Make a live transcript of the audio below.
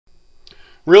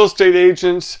Real estate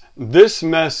agents, this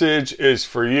message is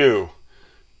for you.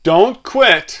 Don't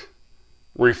quit,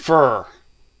 refer.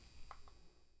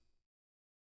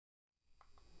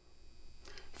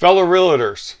 Fellow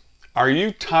realtors, are you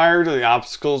tired of the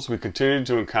obstacles we continue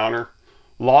to encounter?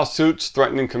 Lawsuits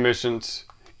threatening commissions,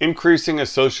 increasing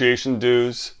association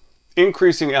dues,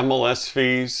 increasing MLS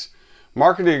fees,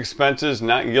 marketing expenses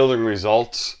not yielding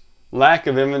results, lack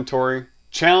of inventory,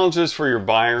 challenges for your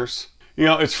buyers. You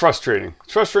know, it's frustrating.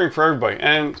 It's frustrating for everybody.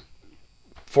 And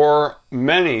for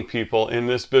many people in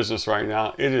this business right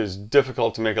now, it is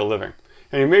difficult to make a living.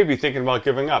 And you may be thinking about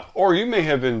giving up. Or you may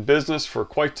have been in business for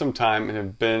quite some time and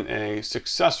have been a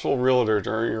successful realtor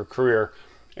during your career,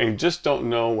 and you just don't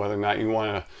know whether or not you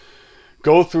want to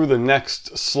go through the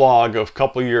next slog of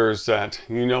couple years that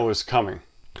you know is coming.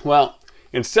 Well,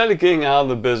 instead of getting out of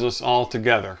the business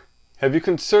altogether, have you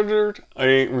considered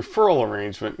a referral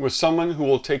arrangement with someone who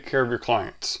will take care of your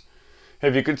clients?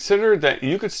 Have you considered that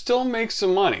you could still make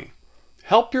some money,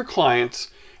 help your clients,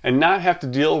 and not have to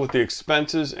deal with the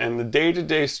expenses and the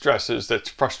day-to-day stresses, that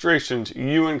frustrations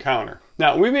you encounter?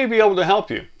 Now, we may be able to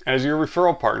help you as your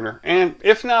referral partner, and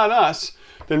if not us,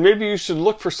 then maybe you should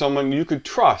look for someone you could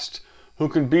trust who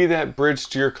can be that bridge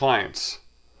to your clients.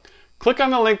 Click on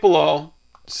the link below,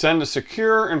 send a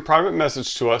secure and private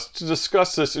message to us to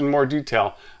discuss this in more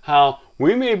detail, how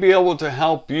we may be able to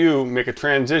help you make a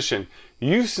transition.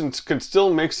 You can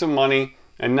still make some money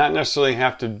and not necessarily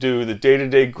have to do the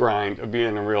day-to-day grind of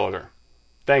being a realtor.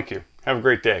 Thank you. Have a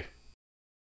great day.